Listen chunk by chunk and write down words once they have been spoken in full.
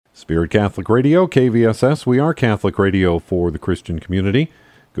Spirit Catholic Radio, KVSS. We are Catholic radio for the Christian community.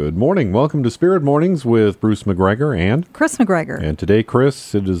 Good morning. Welcome to Spirit Mornings with Bruce McGregor and Chris McGregor. And today,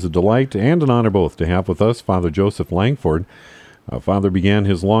 Chris, it is a delight and an honor both to have with us Father Joseph Langford. Father began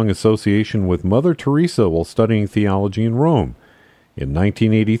his long association with Mother Teresa while studying theology in Rome. In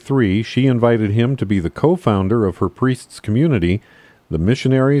 1983, she invited him to be the co-founder of her priests' community, the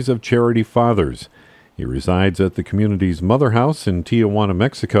Missionaries of Charity Fathers. He resides at the community's mother house in Tijuana,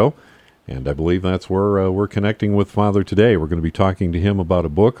 Mexico, and I believe that's where we're connecting with Father today. We're going to be talking to him about a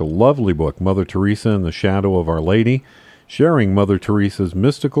book, a lovely book, Mother Teresa in the Shadow of Our Lady, sharing Mother Teresa's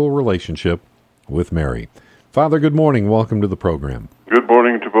mystical relationship with Mary. Father, good morning. Welcome to the program. Good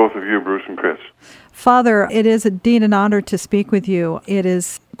morning to both of you, Bruce and Chris. Father, it is indeed an honor to speak with you. It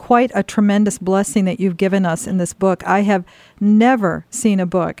is quite a tremendous blessing that you've given us in this book. I have never seen a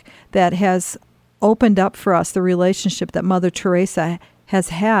book that has opened up for us the relationship that Mother Teresa has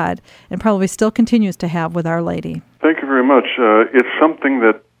had and probably still continues to have with Our Lady. Thank you very much. It's something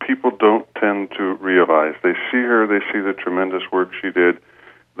that people don't tend to realize. They see her, they see the tremendous work she did.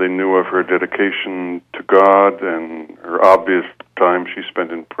 They knew of her dedication to God and her obvious time she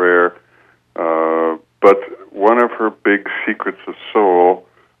spent in prayer. But one of her big secrets of soul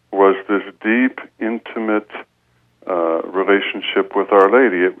was this deep, intimate relationship with Our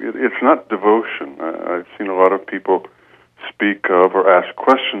Lady. It's not devotion. I've seen a lot of people speak of or ask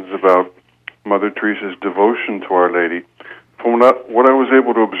questions about Mother Teresa's devotion to Our Lady. From what I was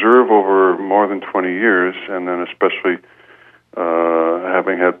able to observe over more than 20 years, and then especially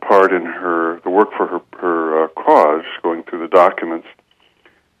having had part in the work for her cause, going through the documents,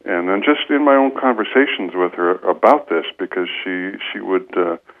 and then just in my own conversations with her about this, because she would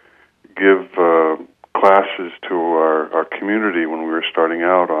give classes to our community when we were starting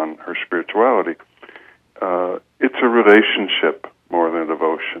out on her spirituality. It's a relationship more than a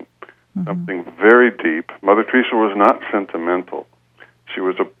devotion, something very deep. Mother Teresa was not sentimental. She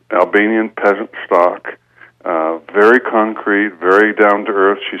was an Albanian peasant stock, very concrete, very down to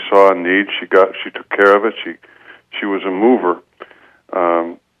earth. She saw a need, she took care of it. She was a mover,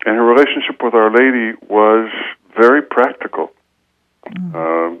 and her relationship with Our Lady was very practical.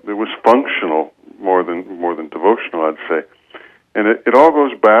 It was functional more than devotional, I'd say, and it all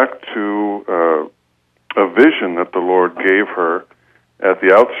goes back to a vision that the Lord gave her at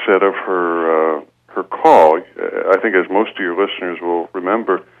the outset of her call. I think, as most of your listeners will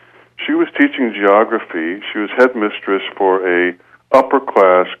remember, she was teaching geography. She was headmistress for a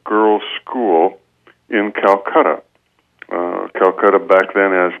upper-class girls' school in Calcutta. Calcutta, back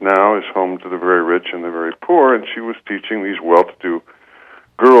then as now, is home to the very rich and the very poor, and she was teaching these well-to-do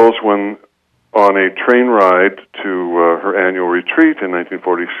girls when, on a train ride to her annual retreat in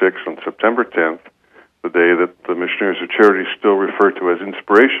 1946 on September 10th, the day that the Missionaries of Charity still refer to as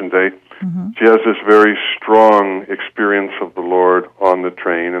Inspiration Day, she has this very strong experience of the Lord on the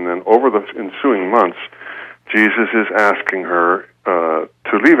train, and then over the ensuing months, Jesus is asking her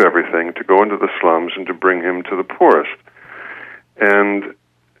to leave everything, to go into the slums, and to bring him to the poorest. And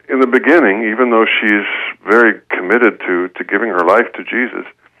in the beginning, even though she's very committed to giving her life to Jesus,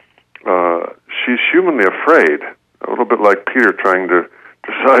 she's humanly afraid, a little bit like Peter trying to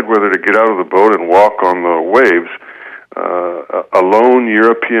decide whether to get out of the boat and walk on the waves. A lone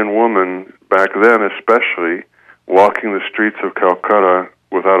European woman, back then especially, walking the streets of Calcutta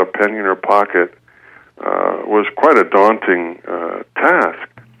without a penny in her pocket, was quite a daunting task.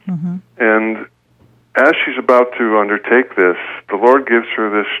 And as she's about to undertake this, the Lord gives her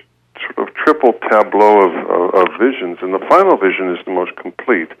this sort of triple tableau of visions, and the final vision is the most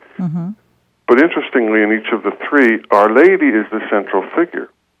complete. But interestingly, in each of the three, Our Lady is the central figure.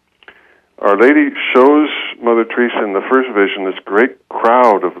 Our Lady shows Mother Teresa in the first vision this great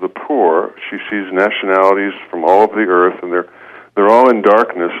crowd of the poor. She sees nationalities from all over the earth, and they're all in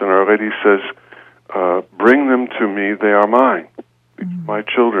darkness, and Our Lady says, bring them to me, they are mine, my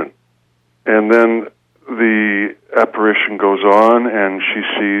children. And then the apparition goes on, and she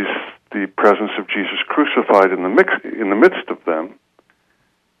sees the presence of Jesus crucified in the midst of them.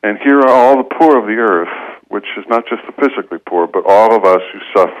 And here are all the poor of the earth, which is not just the physically poor, but all of us who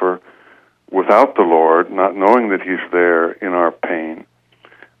suffer without the Lord, not knowing that he's there in our pain.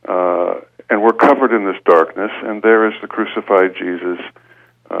 And we're covered in this darkness, and there is the crucified Jesus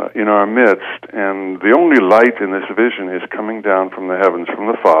in our midst. And the only light in this vision is coming down from the heavens, from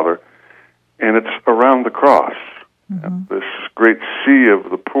the Father, and it's around the cross. This great sea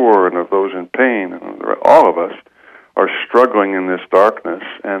of the poor and of those in pain, and all of us are struggling in this darkness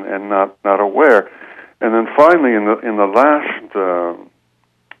and not aware. And then finally, in the last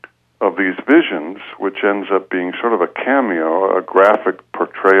of these visions, which ends up being sort of a cameo, a graphic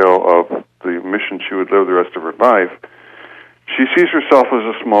portrayal of the mission she would live the rest of her life, she sees herself as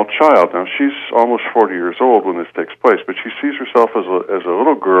a small child. Now, she's almost 40 years old when this takes place, but she sees herself as a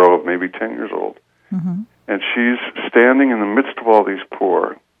little girl of maybe 10 years old. Mm-hmm. And she's standing in the midst of all these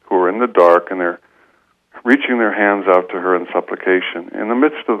poor who are in the dark, and they're reaching their hands out to her in supplication. In the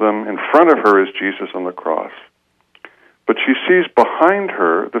midst of them, in front of her, is Jesus on the cross. But she sees behind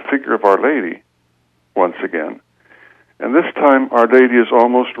her the figure of Our Lady once again. And this time, Our Lady is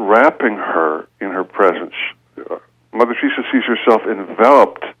almost wrapping her in her presence. Mother Teresa sees herself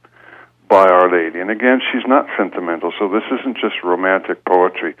enveloped by Our Lady. And again, she's not sentimental, so this isn't just romantic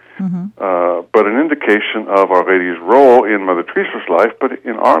poetry, but an indication of Our Lady's role in Mother Teresa's life, but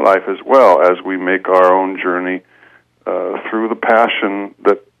in our life as well, as we make our own journey through the passion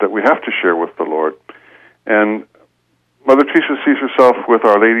that we have to share with the Lord. And Mother Teresa sees herself with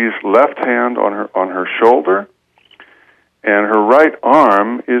Our Lady's left hand on her shoulder, and her right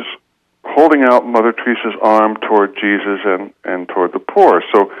arm is holding out Mother Teresa's arm toward Jesus and toward the poor.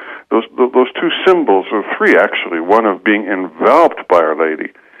 So those two symbols, or three actually, one of being enveloped by Our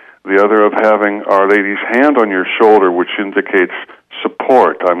Lady, the other of having Our Lady's hand on your shoulder, which indicates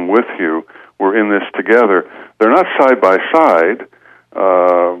support, I'm with you, we're in this together. They're not side by side.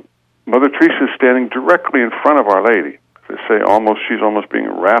 Mother Teresa is standing directly in front of Our Lady. They say she's almost being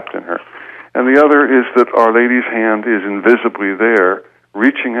wrapped in her. And the other is that Our Lady's hand is invisibly there,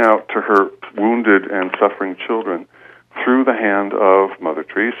 reaching out to her wounded and suffering children through the hand of Mother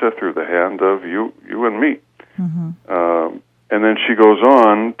Teresa, through the hand of you and me. Mm-hmm. And then she goes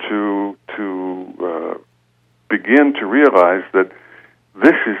on to begin to realize that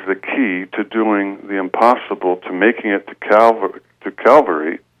this is the key to doing the impossible, to making it to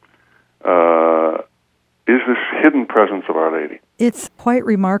Calvary, is this hidden presence of Our Lady. It's quite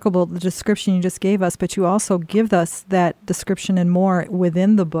remarkable, the description you just gave us, but you also give us that description and more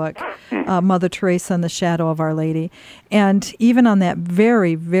within the book, Mother Teresa and the Shadow of Our Lady. And even on that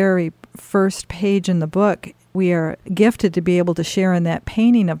very, very first page in the book, we are gifted to be able to share in that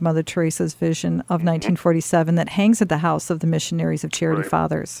painting of Mother Teresa's vision of 1947 that hangs at the house of the Missionaries of Charity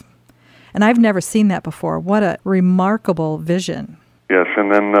Fathers. And I've never seen that before. What a remarkable vision. Yes,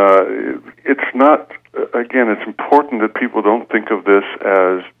 and then it's not, again, it's important that people don't think of this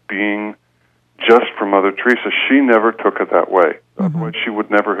as being just for Mother Teresa. She never took it that way. Otherwise, she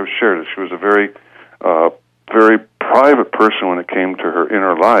would never have shared it. She was a very, very private person when it came to her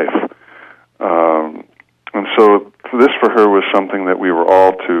inner life. And so this for her was something that we were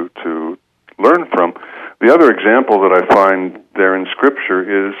all to learn from. The other example that I find there in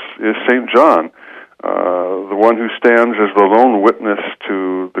Scripture is St. John, the one who stands as the lone witness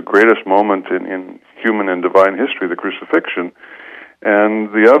to the greatest moment in human and divine history, the crucifixion.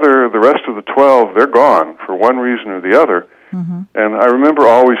 And the rest of the 12, they're gone for one reason or the other. Mm-hmm. And I remember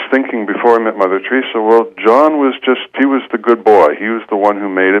always thinking before I met Mother Teresa, well, John he was the good boy. He was the one who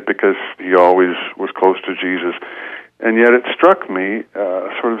made it because he always was close to Jesus. And yet it struck me,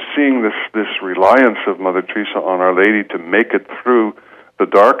 sort of seeing this reliance of Mother Teresa on Our Lady to make it through the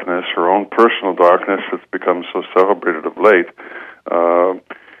darkness, her own personal darkness that's become so celebrated of late,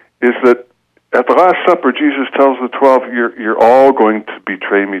 is that at the Last Supper, Jesus tells the 12, you're all going to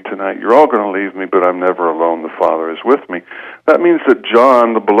betray me tonight. You're all going to leave me, but I'm never alone. The Father is with me. That means that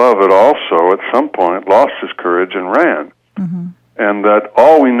John, the beloved, also at some point lost his courage and ran. Mm-hmm. And that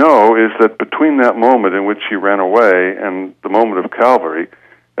all we know is that between that moment in which he ran away and the moment of Calvary,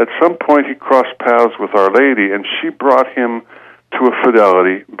 at some point he crossed paths with Our Lady, and she brought him to a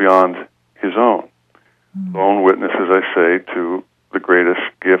fidelity beyond his own. Mm-hmm. Lone witness, as I say, to the greatest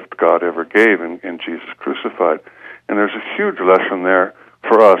gift God ever gave in Jesus crucified. And there's a huge lesson there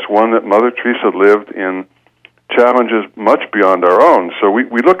for us, one that Mother Teresa lived in challenges much beyond our own. So we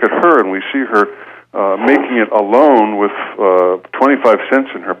look at her and we see her making it alone with 25 cents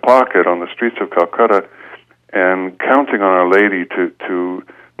in her pocket on the streets of Calcutta and counting on Our Lady to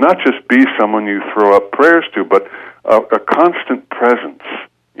not just be someone you throw up prayers to, but a constant presence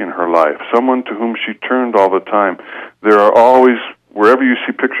in her life, someone to whom she turned all the time. There are always, wherever you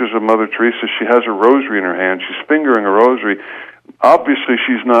see pictures of Mother Teresa, she has a rosary in her hand. She's fingering a rosary. Obviously,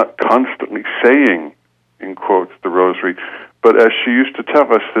 she's not constantly saying, in quotes, the rosary, but as she used to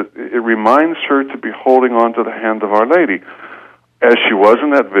tell us, that it reminds her to be holding on to the hand of Our Lady. As she was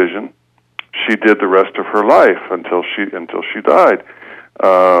in that vision, she did the rest of her life until she died.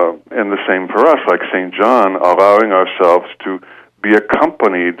 And the same for us, like St. John, allowing ourselves to be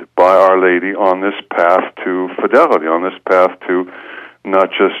accompanied by Our Lady on this path to fidelity, on this path to not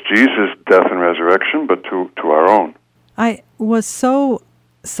just Jesus' death and resurrection, but to our own. I was so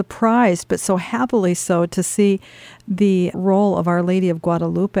surprised, but so happily so, to see the role of Our Lady of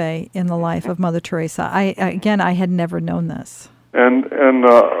Guadalupe in the life of Mother Teresa. I had never known this. And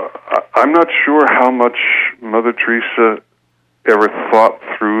I'm not sure how much Mother Teresa ever thought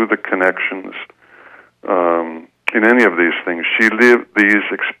through the connections in any of these things. She lived these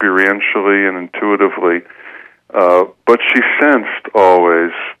experientially and intuitively, but she sensed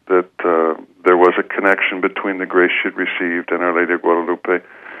always that there was a connection between the grace she'd received and Our Lady of Guadalupe.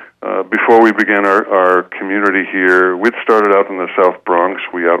 Before we began our community here, we'd started out in the South Bronx.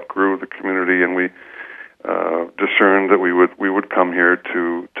 We outgrew the community, and we discerned that we would come here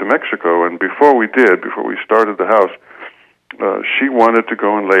to Mexico. And before we started the house, she wanted to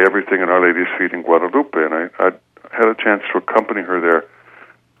go and lay everything at Our Lady's feet in Guadalupe, and I had a chance to accompany her there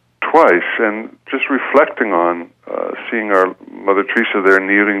twice, and just reflecting on seeing our Mother Teresa there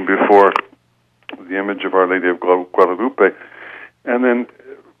kneeling before the image of Our Lady of Guadalupe. And then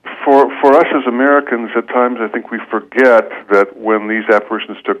for us as Americans, at times I think we forget that when these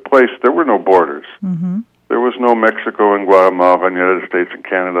apparitions took place, there were no borders. Mm-hmm. There was no Mexico and Guatemala and the United States and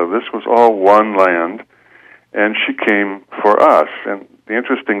Canada. This was all one land, and she came for us. And the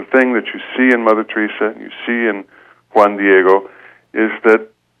interesting thing that you see in Mother Teresa and you see in Juan Diego is that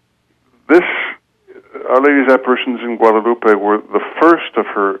Our Lady's apparitions in Guadalupe were the first of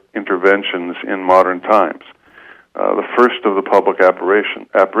her interventions in modern times, the first of the public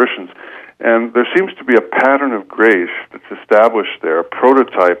apparitions. And there seems to be a pattern of grace that's established there, a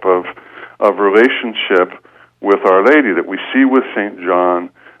prototype of relationship with Our Lady that we see with St. John,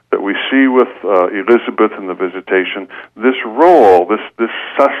 that we see with Elizabeth in the Visitation. This role, this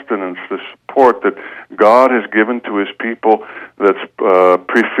sustenance, this support that God has given to His people, that's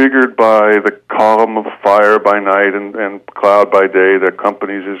prefigured by the column of fire by night and cloud by day that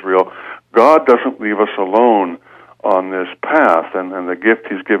accompanies Israel. God doesn't leave us alone on this path, and the gift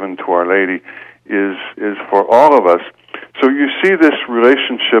He's given to Our Lady is for all of us. So you see this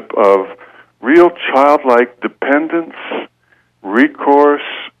relationship of real childlike dependence, recourse,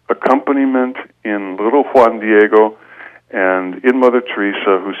 accompaniment in little Juan Diego, and in Mother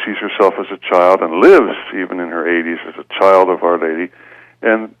Teresa, who sees herself as a child and lives even in her 80s as a child of Our Lady,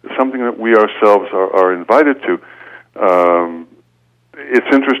 and something that we ourselves are invited to.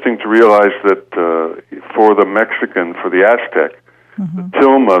 It's interesting to realize that for the Mexican, for the Aztec, mm-hmm. the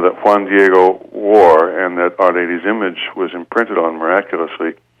tilma that Juan Diego wore and that Our Lady's image was imprinted on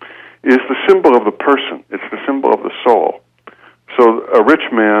miraculously is the symbol of the person. It's the symbol of the soul. So a rich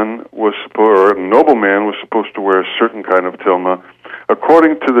man or a nobleman was supposed to wear a certain kind of tilma.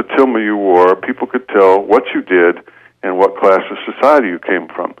 According to the tilma you wore, people could tell what you did and what class of society you came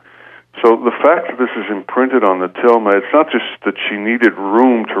from. So the fact that this is imprinted on the tilma, it's not just that she needed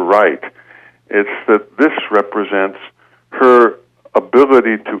room to write. It's that this represents her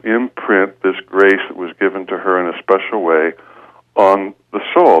ability to imprint this grace that was given to her in a special way on the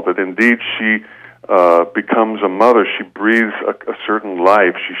soul, that indeed she becomes a mother. She breathes a certain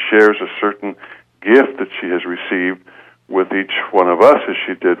life. She shares a certain gift that she has received with each one of us, as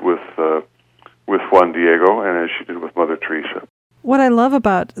she did with Juan Diego and as she did with Mother Teresa. What I love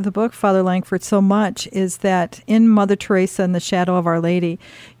about the book, Father Langford, so much is that in Mother Teresa and the Shadow of Our Lady,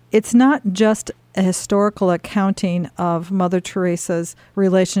 it's not just a historical accounting of Mother Teresa's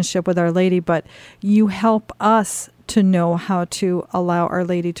relationship with Our Lady, but you help us to know how to allow Our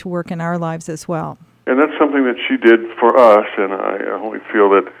Lady to work in our lives as well. And that's something that she did for us, and I only feel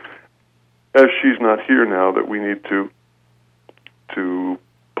that as she's not here now, that we need to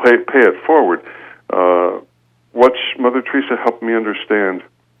pay it forward. What Mother Teresa helped me understand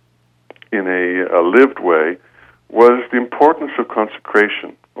in a lived way was the importance of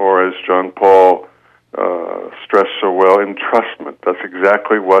consecration, or as John Paul stressed so well, entrustment. That's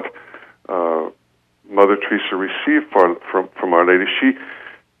exactly what Mother Teresa received from Our Lady. She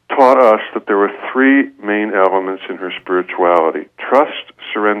taught us that there were three main elements in her spirituality: trust,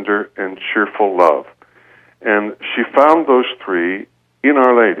 surrender, and cheerful love. And she found those three in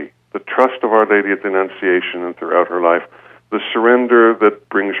Our Lady: the trust of Our Lady at the Annunciation and throughout her life, the surrender that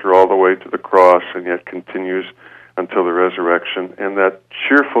brings her all the way to the cross and yet continues until the resurrection, and that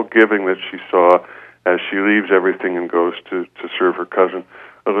cheerful giving that she saw as she leaves everything and goes to serve her cousin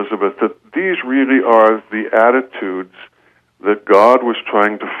Elizabeth. That these really are the attitudes that God was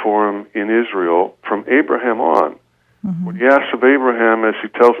trying to form in Israel from Abraham on. Mm-hmm. What He asks of Abraham as He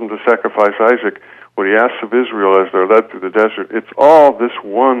tells him to sacrifice Isaac, what He asks of Israel as they're led through the desert, it's all this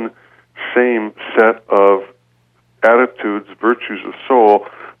one same set of attitudes, virtues of soul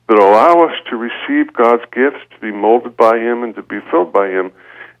that allow us to receive God's gifts, to be molded by Him and to be filled by Him.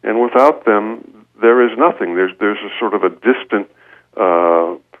 And without them, there is nothing. There's a sort of a distant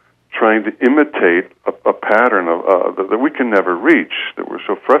trying to imitate a pattern of that we can never reach, that we're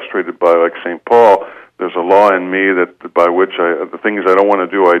so frustrated by, like St. Paul. There's a law in me that by which the things I don't want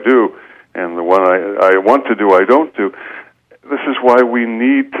to do, I do, and the one I want to do, I don't do. This is why we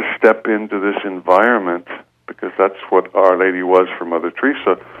need to step into this environment, because that's what Our Lady was for Mother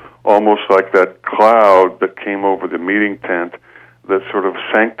Teresa, almost like that cloud that came over the meeting tent that sort of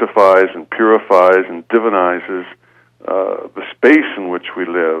sanctifies and purifies and divinizes the space in which we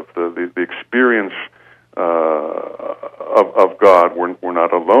live, the experience of God. We're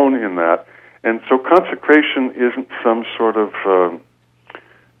not alone in that. And so consecration isn't some sort of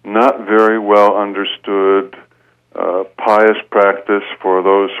not very well understood pious practice for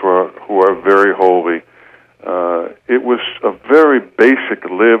those who are very holy. It was a very basic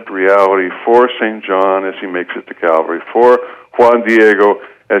lived reality for St. John as he makes it to Calvary, for Juan Diego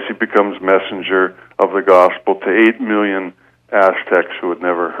as he becomes messenger of the gospel to 8 million Aztecs who had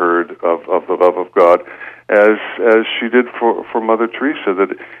never heard of the love of God, as she did for Mother Teresa,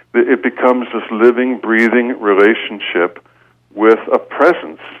 that it becomes this living, breathing relationship with a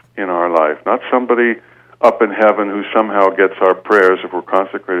presence in our life, not somebody up in heaven who somehow gets our prayers if we're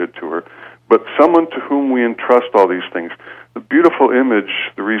consecrated to her, but someone to whom we entrust all these things. The beautiful image,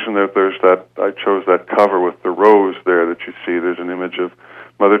 the reason that there's that, I chose that cover with the rose there that you see, there's an image of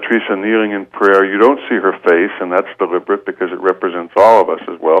Mother Teresa kneeling in prayer. You don't see her face, and that's deliberate because it represents all of us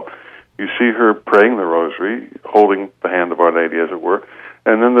as well. You see her praying the rosary, holding the hand of Our Lady, as it were,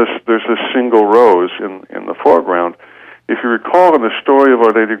 and then there's this single rose in the foreground. If you recall in the story of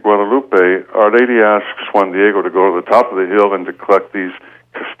Our Lady of Guadalupe, Our Lady asks Juan Diego to go to the top of the hill and to collect these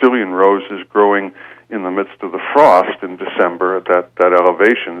Castilian roses growing in the midst of the frost in December at that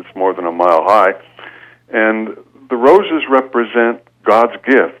elevation. It's more than a mile high. And the roses represent God's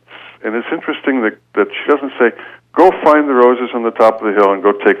gifts. And it's interesting that she doesn't say, go find the roses on the top of the hill and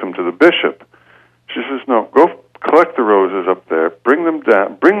go take them to the bishop. She says, no, go collect the roses up there, bring them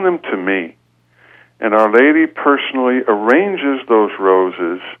down, bring them to me. And Our Lady personally arranges those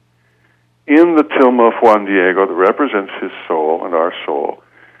roses in the tilma of Juan Diego that represents his soul and our soul,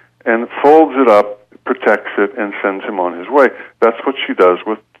 and folds it up, protects it, and sends him on his way. That's what she does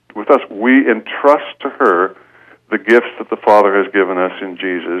with us. We entrust to her the gifts that the Father has given us in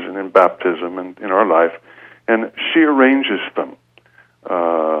Jesus and in baptism and in our life, and she arranges them.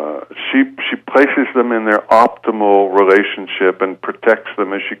 She places them in their optimal relationship and protects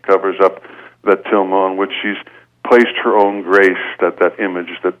them as she covers up that tilma on which she's placed her own grace, that image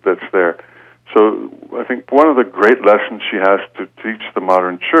that's there. So I think one of the great lessons she has to teach the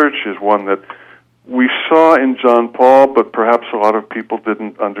modern church is one that we saw in John Paul, but perhaps a lot of people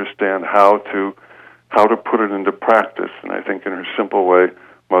didn't understand how to put it into practice. And I think in her simple way,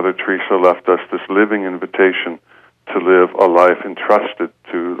 Mother Teresa left us this living invitation to live a life entrusted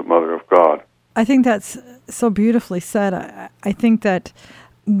to the Mother of God. I think that's so beautifully said. I think that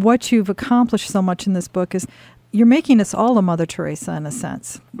what you've accomplished so much in this book is you're making us all a Mother Teresa in a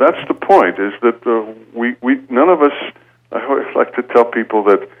sense. That's the point, is that we none of us, I always like to tell people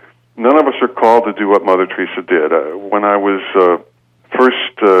that none of us are called to do what Mother Teresa did. When I was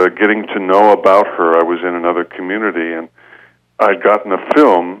first getting to know about her, I was in another community, and I'd gotten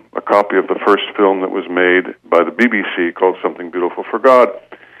a copy of the first film that was made by the BBC called Something Beautiful for God,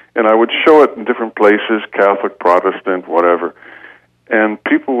 and I would show it in different places, Catholic, Protestant, whatever. And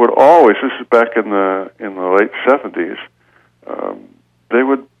people would always, this is back in the late 70s, they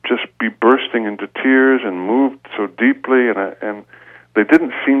would just be bursting into tears and moved so deeply, and they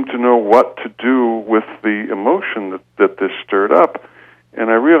didn't seem to know what to do with the emotion that this stirred up. And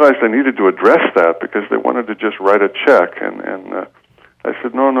I realized I needed to address that because they wanted to just write a check. And I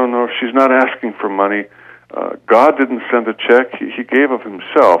said, no, she's not asking for money. God didn't send a check. He gave of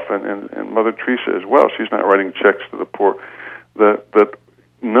himself, and Mother Teresa as well. She's not writing checks to the poor. That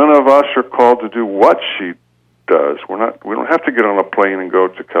none of us are called to do what she does. We don't have to get on a plane and go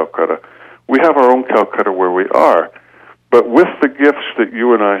to Calcutta. We have our own Calcutta where we are. But with the gifts that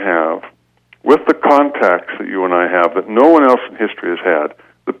you and I have, with the contacts that you and I have that no one else in history has had,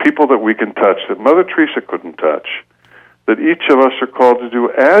 the people that we can touch that Mother Teresa couldn't touch, that each of us are called to do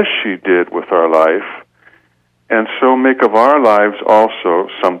as she did with our life, and so make of our lives also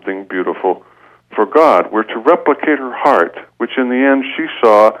something beautiful for God. We're to replicate her heart, which in the end she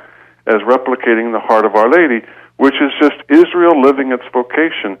saw as replicating the heart of Our Lady, which is just Israel living its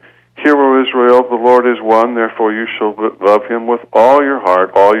vocation. Hear, O Israel, the Lord is one, therefore you shall love him with all your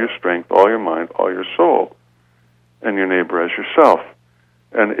heart, all your strength, all your mind, all your soul, and your neighbor as yourself.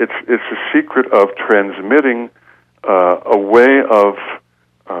 And it's a secret of transmitting a way of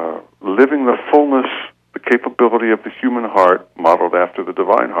living the fullness the capability of the human heart modeled after the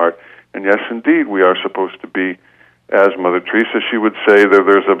divine heart. And yes, indeed, we are supposed to be as Mother Teresa. She would say that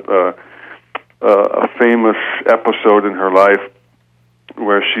there's a famous episode in her life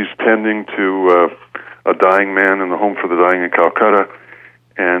where she's tending to a dying man in the home for the dying in Calcutta,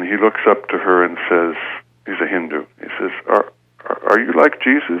 and he looks up to her and says, he's a Hindu, he says, are you like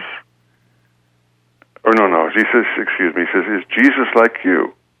Jesus? Or no, he says, excuse me, he says, is Jesus like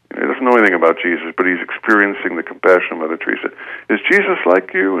you? He doesn't know anything about Jesus, but he's experiencing the compassion of Mother Teresa. Is Jesus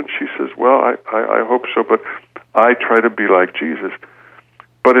like you? And she says, well, I hope so, but I try to be like Jesus.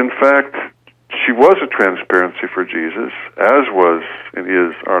 But in fact, she was a transparency for Jesus, as was and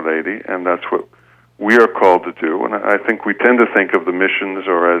is Our Lady, and that's what we are called to do. And I think we tend to think of the missions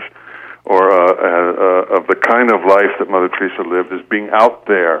of the kind of life that Mother Teresa lived as being out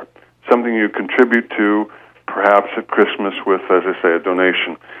there, something you contribute to, perhaps at Christmas with, as I say, a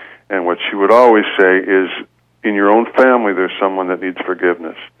donation. And what she would always say is, in your own family, there's someone that needs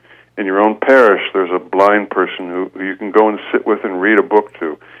forgiveness. In your own parish, there's a blind person who you can go and sit with and read a book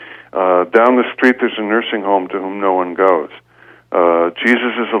to. Down the street, there's a nursing home to whom no one goes.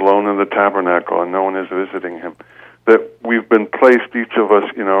 Jesus is alone in the tabernacle, and no one is visiting him. That we've been placed, each of us,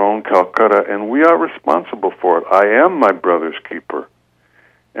 in our own Calcutta, and we are responsible for it. I am my brother's keeper,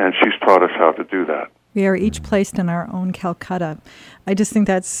 and she's taught us how to do that. We are each placed in our own Calcutta. I just think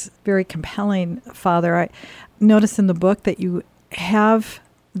that's very compelling, Father. I notice in the book that you have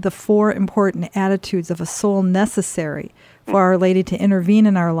the 4 important attitudes of a soul necessary for Our Lady to intervene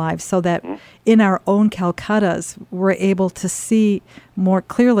in our lives, so that in our own Calcuttas we're able to see more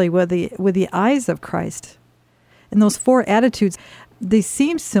clearly with the eyes of Christ. And those 4 attitudes, they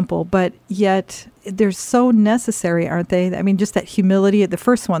seem simple, but yet they're so necessary, aren't they? I mean, just that humility, the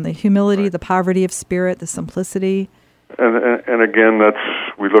first one, the humility, right. The poverty of spirit, the simplicity. And again,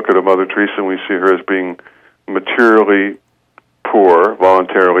 we look at a Mother Teresa and we see her as being materially poor,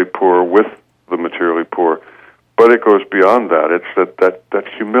 voluntarily poor with the materially poor. But it goes beyond that. It's that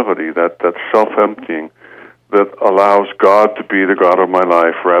humility, that self-emptying that allows God to be the God of my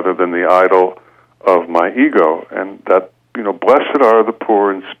life rather than the idol of my ego. And that, blessed are the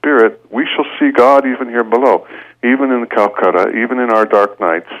poor in spirit. We shall see God even here below. Even in Calcutta, even in our dark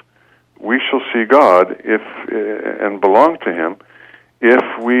nights, we shall see God and belong to him if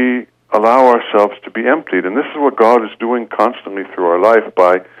we allow ourselves to be emptied. And this is what God is doing constantly through our life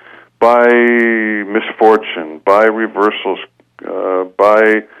by misfortune, by reversals,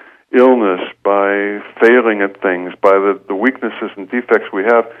 by illness, by failing at things, by the weaknesses and defects we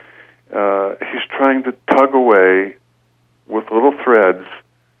have. He's trying to tug away with little threads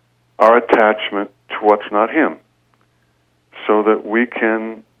our attachment to what's not him, so that we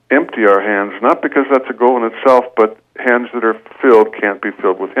can empty our hands, not because that's a goal in itself, but hands that are filled can't be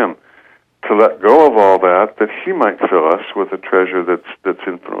filled with him. To let go of all that he might fill us with a treasure that's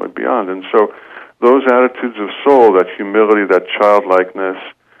infinitely beyond. And so those attitudes of soul, that humility, that childlikeness,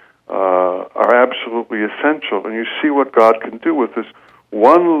 are absolutely essential. And you see what God can do with this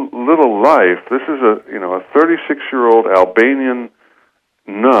one little life. This is a 36-year-old Albanian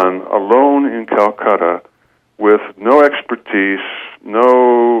nun alone in Calcutta with no expertise,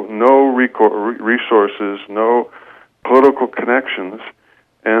 no resources, no political connections,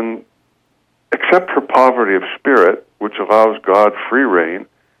 and except her poverty of spirit, which allows God free reign,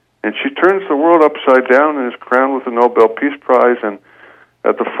 and she turns the world upside down and is crowned with the Nobel Peace Prize. And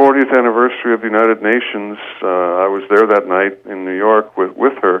at the 40th anniversary of the United Nations, I was there that night in New York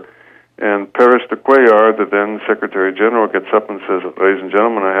with her, and Paris de Cuellar, the then Secretary General, gets up and says, "Ladies and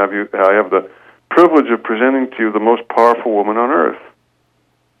gentlemen, I have the privilege of presenting to you the most powerful woman on earth."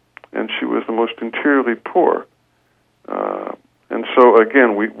 And she was the most interiorly poor. And so,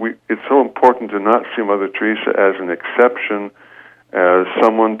 again, it's so important to not see Mother Teresa as an exception, as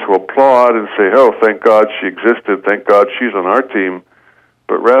someone to applaud and say, "Oh, thank God she existed, thank God she's on our team,"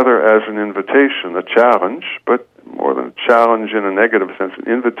 but rather as an invitation, a challenge, but more than a challenge in a negative sense, an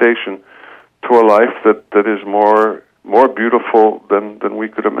invitation to a life that is more beautiful than we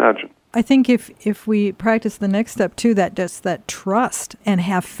could imagine. I think if we practice the next step too, that trust and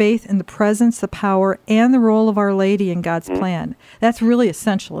have faith in the presence, the power, and the role of Our Lady in God's plan, that's really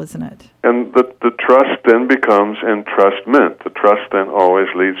essential, isn't it? And the trust then becomes entrustment. The trust then always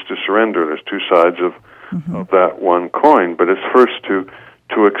leads to surrender. There's 2 sides of that one coin, but it's first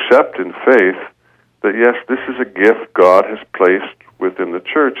to accept in faith that, yes, this is a gift God has placed within the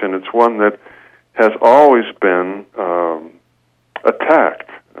Church, and it's one that has always been attacked.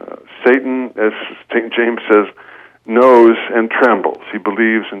 Satan, as St. James says, knows and trembles. He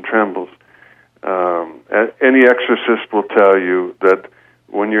believes and trembles. Any exorcist will tell you that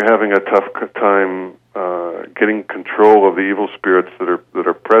when you're having a tough time getting control of the evil spirits that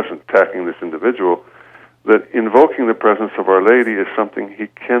are present, attacking this individual, that invoking the presence of Our Lady is something he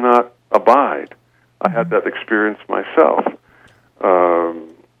cannot abide. I had that experience myself.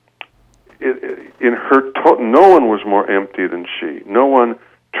 No one was more empty than she. No one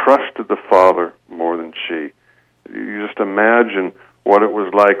trusted the Father more than she. You just imagine what it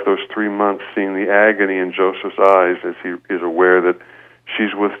was like those 3 months, seeing the agony in Joseph's eyes as he is aware that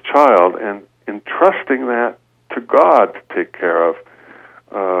she's with child, and entrusting that to God to take care of.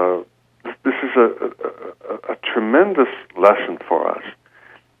 This is a tremendous lesson for us.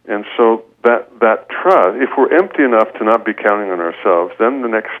 And so that trust, if we're empty enough to not be counting on ourselves, then the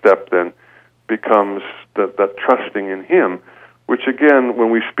next step then becomes that trusting in Him, which again, when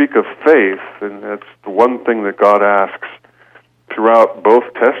we speak of faith, and that's the one thing that God asks throughout both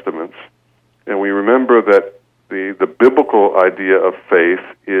Testaments, and we remember that the biblical idea of faith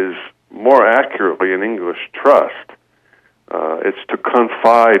is more accurately in English trust. It's to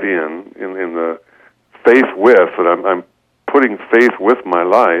confide in the faith with, that I'm putting faith with my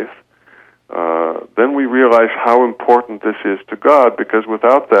life. Then we realize how important this is to God, because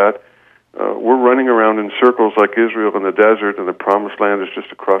without that, we're running around in circles like Israel in the desert, and the promised land is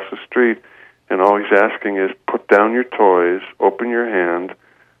just across the street, and all He's asking is, put down your toys, open your hand,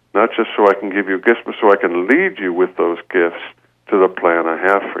 not just so I can give you gifts, but so I can lead you with those gifts to the plan I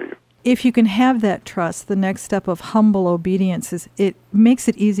have for you. If you can have that trust, the next step of humble obedience it makes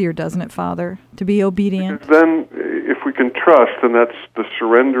it easier, doesn't it, Father, to be obedient? Because then, if we can trust, then that's the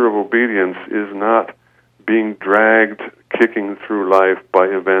surrender of obedience, is not being dragged, kicking through life by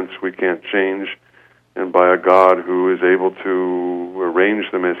events we can't change, and by a God who is able to arrange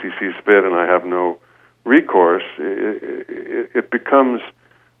them as He sees fit, and I have no recourse. It becomes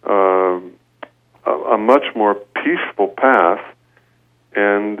a much more peaceful path,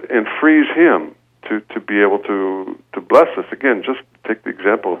 and frees Him to be able to bless us. Again, just take the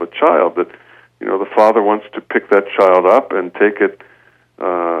example of a child, that the father wants to pick that child up and take it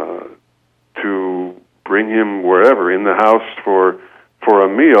to bring him wherever, in the house for a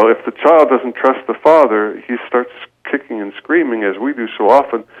meal. If the child doesn't trust the father, he starts kicking and screaming, as we do so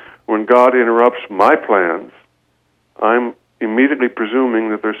often. When God interrupts my plans, I'm immediately presuming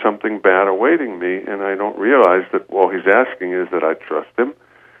that there's something bad awaiting me, and I don't realize that all He's asking is that I trust Him,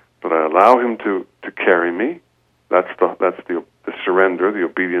 that I allow Him to carry me. That's the surrender, the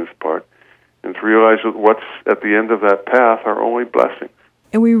obedience part, and to realize that what's at the end of that path are only blessings.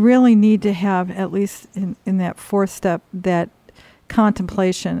 And we really need to have, at least in that fourth step, that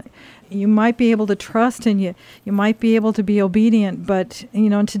contemplation. You might be able to trust, and you might be able to be obedient, but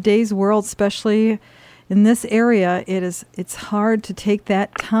in today's world, especially in this area, it's hard to take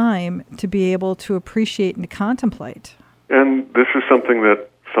that time to be able to appreciate and to contemplate. And this is something that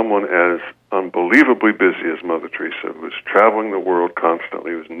someone as unbelievably busy as Mother Teresa, who was traveling the world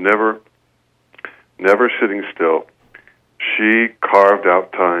constantly, was never sitting still, she carved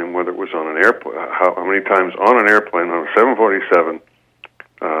out time, whether it was on an airplane, how many times on an airplane, on a 747,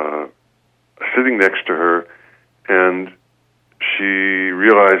 sitting next to her, and she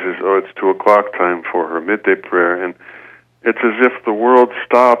realizes, it's 2 o'clock time for her midday prayer, and it's as if the world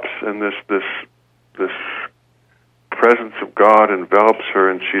stops, and this presence of God envelops her,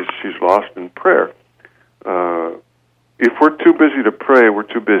 and she's lost in prayer. If we're too busy to pray, we're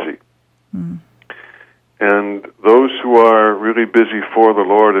too busy. Mm. And those who are really busy for the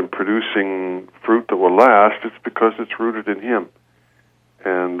Lord and producing fruit that will last, it's because it's rooted in Him.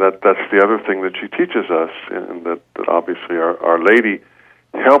 And that's the other thing that she teaches us, and that obviously Our Lady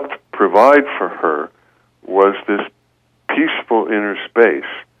helped provide for her, was this peaceful inner space.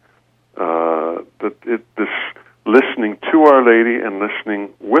 This listening to Our Lady and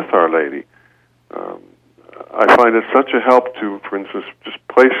listening with Our Lady. I find it such a help to, for instance, just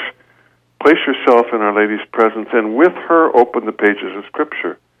place yourself in Our Lady's presence, and with her open the pages of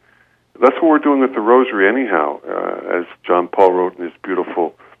Scripture. That's what we're doing with the Rosary anyhow, as John Paul wrote in his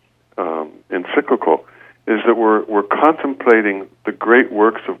beautiful encyclical, is that we're contemplating the great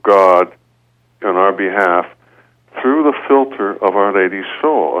works of God on our behalf through the filter of Our Lady's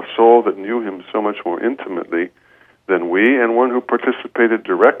soul, a soul that knew Him so much more intimately than we, and one who participated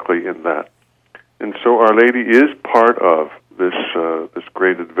directly in that. And so Our Lady is part of this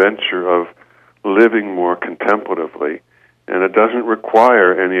great adventure of living more contemplatively, and it doesn't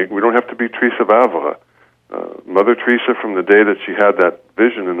require we don't have to be Teresa of Avila. Mother Teresa, from the day that she had that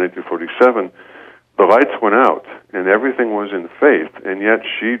vision in 1947, the lights went out, and everything was in faith, and yet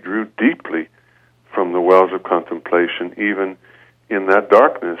she drew deeply from the wells of contemplation, even in that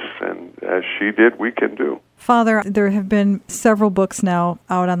darkness, and as she did, we can do. Father, there have been several books now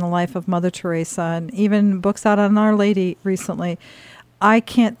out on the life of Mother Teresa, and even books out on Our Lady recently. I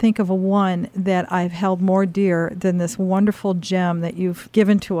can't think of a one that I've held more dear than this wonderful gem that you've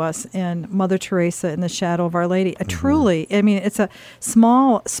given to us in Mother Teresa in the Shadow of Our Lady. Truly, I mean, it's a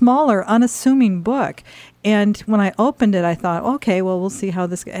smaller, unassuming book. And when I opened it, I thought, okay, well, we'll see how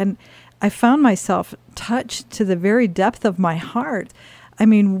this... And I found myself touched to the very depth of my heart. I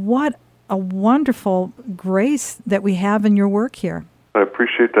mean, what a wonderful grace that we have in your work here. I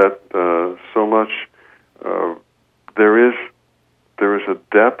appreciate that so much. There is a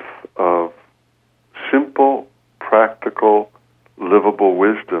depth of simple, practical, livable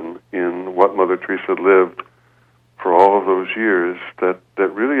wisdom in what Mother Teresa lived for all of those years that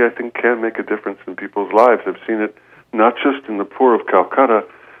really, I think, can make a difference in people's lives. I've seen it not just in the poor of Calcutta,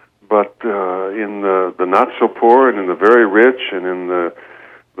 but in the not-so-poor and in the very rich and in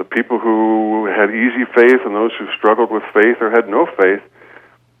the people who had easy faith and those who struggled with faith or had no faith.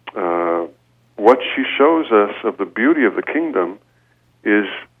 What she shows us of the beauty of the kingdom is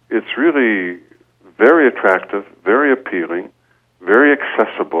it's really very attractive, very appealing, very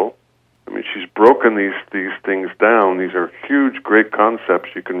accessible. I mean, she's broken these things down. These are huge, great concepts.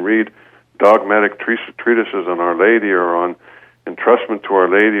 You can read dogmatic treatises on Our Lady or on entrustment to Our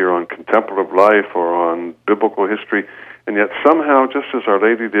Lady or on contemplative life or on biblical history, and yet somehow, just as Our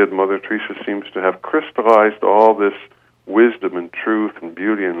Lady did, Mother Teresa seems to have crystallized all this wisdom and truth and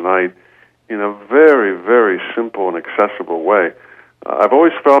beauty and light in a very, very simple and accessible way. I've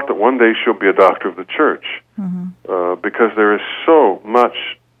always felt that one day she'll be a doctor of the church, because there is so much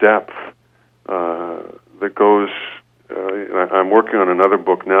depth that goes... I'm working on another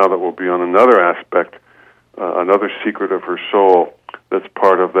book now that will be on another aspect, another secret of her soul that's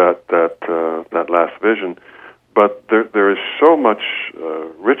part of that last vision. But there is so much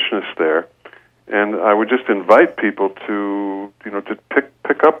richness there, and I would just invite people to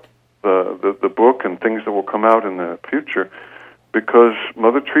pick up the book and things that will come out in the future, because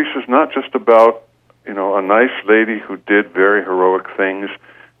Mother Teresa is not just about a nice lady who did very heroic things,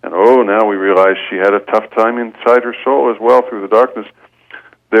 and now we realize she had a tough time inside her soul as well through the darkness.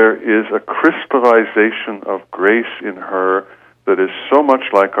 There is a crystallization of grace in her that is so much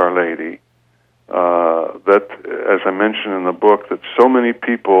like Our Lady, that, as I mentioned in the book, that so many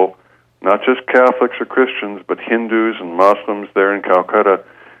people, not just Catholics or Christians, but Hindus and Muslims there in Calcutta,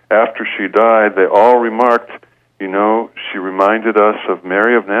 after she died, they all remarked, she reminded us of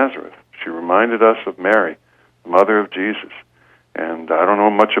Mary of Nazareth. She reminded us of Mary, the mother of Jesus. And I don't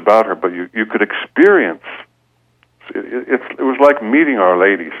know much about her, but you could experience, it was like meeting Our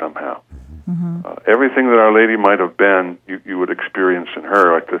Lady somehow. Mm-hmm. Everything that Our Lady might have been, you would experience in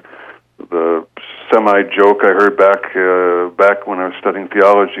her, like the semi-joke I heard back when I was studying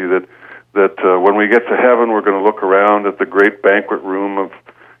theology, that when we get to heaven, we're going to look around at the great banquet room of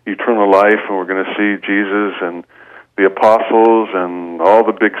eternal life, and we're going to see Jesus and the apostles and all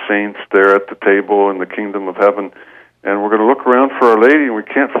the big saints there at the table in the kingdom of heaven, and we're going to look around for Our Lady, and we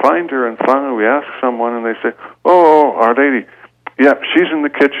can't find her, and finally we ask someone, and they say, Our Lady, yeah, she's in the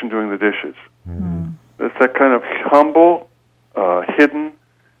kitchen doing the dishes. Mm-hmm. It's that kind of humble, hidden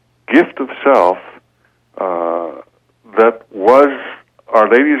gift of self that was Our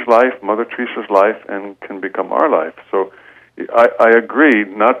Lady's life, Mother Teresa's life, and can become our life. So I agree,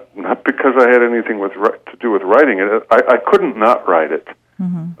 not because I had anything to do with writing it. I couldn't not write it.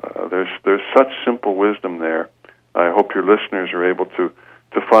 Mm-hmm. There's such simple wisdom there. I hope your listeners are able to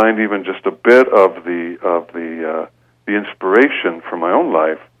find even just a bit of the inspiration for my own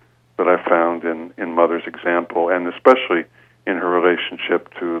life that I found in Mother's example, and especially in her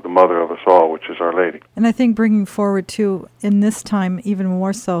relationship to the mother of us all, which is Our Lady. And I think bringing forward, too, in this time, even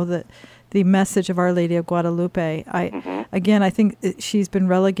more so, the message of Our Lady of Guadalupe. Again, I think she's been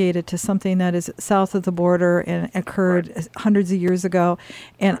relegated to something that is south of the border and occurred hundreds of years ago.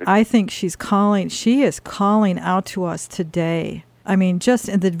 And I think she is calling out to us today. I mean, just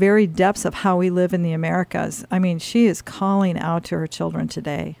in the very depths of how we live in the Americas. I mean, she is calling out to her children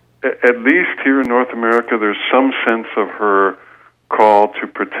today. At least here in North America, there's some sense of her call to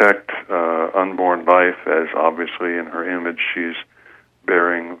protect unborn life, as obviously in her image she's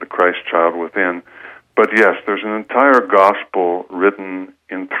bearing the Christ child within. But yes, there's an entire gospel written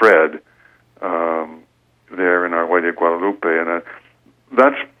in thread there in Our Lady of Guadalupe, and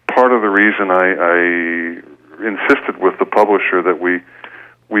that's part of the reason I insisted with the publisher that we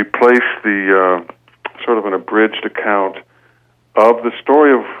place the sort of an abridged account of the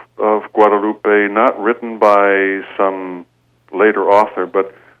story of Guadalupe, not written by some later author,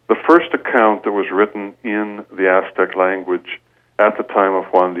 but the first account that was written in the Aztec language at the time of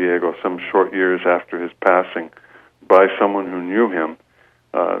Juan Diego, some short years after his passing, by someone who knew him.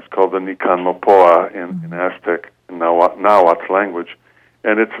 It's called the Nican Mopoa in Aztec, in Nahuatl language.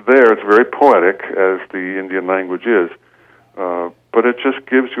 And it's there, it's very poetic, as the Indian language is, but it just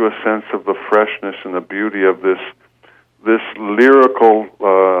gives you a sense of the freshness and the beauty of this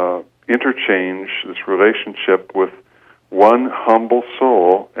lyrical interchange, this relationship with one humble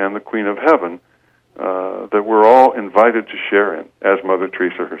soul and the Queen of Heaven that we're all invited to share in, as Mother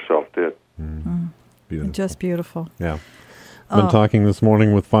Teresa herself did. Beautiful. Just beautiful. Yeah. I've been talking this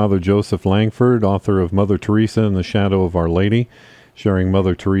morning with Father Joseph Langford, author of Mother Teresa in the Shadow of Our Lady, sharing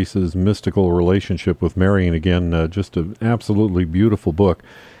Mother Teresa's mystical relationship with Mary. And again, just an absolutely beautiful book.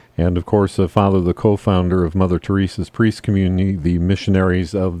 And, of course, Father, the co-founder of Mother Teresa's priest community, the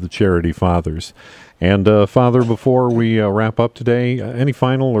Missionaries of the Charity Fathers. And, Father, before we wrap up today, any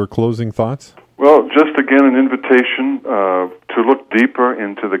final or closing thoughts? Well, just again an invitation to look deeper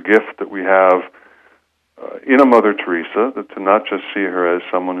into the gift that we have in a Mother Teresa, that to not just see her as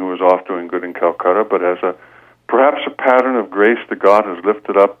someone who is off doing good in Calcutta, but as perhaps a pattern of grace that God has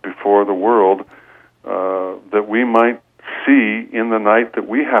lifted up before the world, that we might see in the night that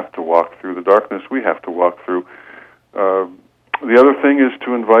we have to walk through, the darkness we have to walk through. The other thing is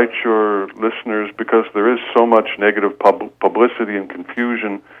to invite your listeners, because there is so much negative publicity and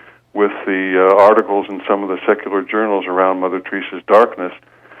confusion with the articles in some of the secular journals around Mother Teresa's darkness,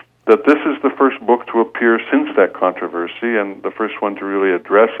 that this is the first book to appear since that controversy, and the first one to really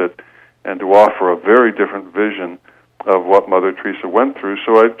address it and to offer a very different vision of what Mother Teresa went through.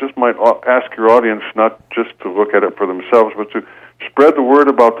 So I just might ask your audience not just to look at it for themselves, but to spread the word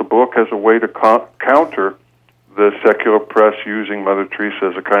about the book as a way to counter the secular press using Mother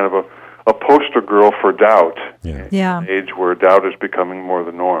Teresa as a kind of a poster girl for doubt in an age where doubt is becoming more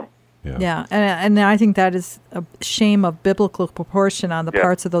the norm. Yeah, and I think that is a shame of biblical proportion on the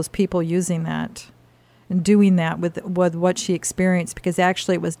parts of those people using that and doing that with what she experienced, because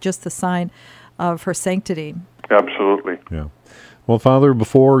actually it was just the sign of her sanctity. Absolutely. Yeah. Well, Father,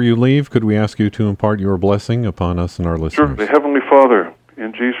 before you leave, could we ask you to impart your blessing upon us and our listeners? Certainly. Heavenly Father,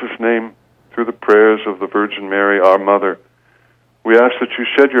 in Jesus' name, through the prayers of the Virgin Mary, our Mother, we ask that you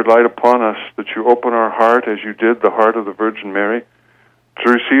shed your light upon us, that you open our heart as you did the heart of the Virgin Mary,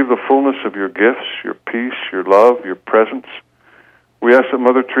 to receive the fullness of your gifts, your peace, your love, your presence. We ask that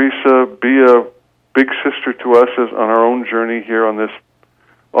Mother Teresa be a big sister to us as on our own journey here on this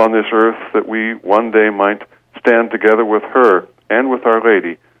earth, that we one day might stand together with her and with Our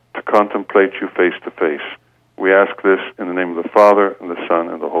Lady to contemplate you face to face. We ask this in the name of the Father, and the Son,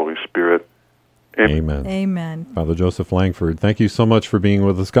 and the Holy Spirit. Amen. Amen. Father Joseph Langford, thank you so much for being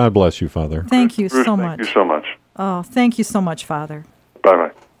with us. God bless you, Father. Thank you Bruce, so much. Thank you so much. Oh, thank you so much, Father.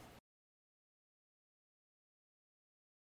 Bye-bye.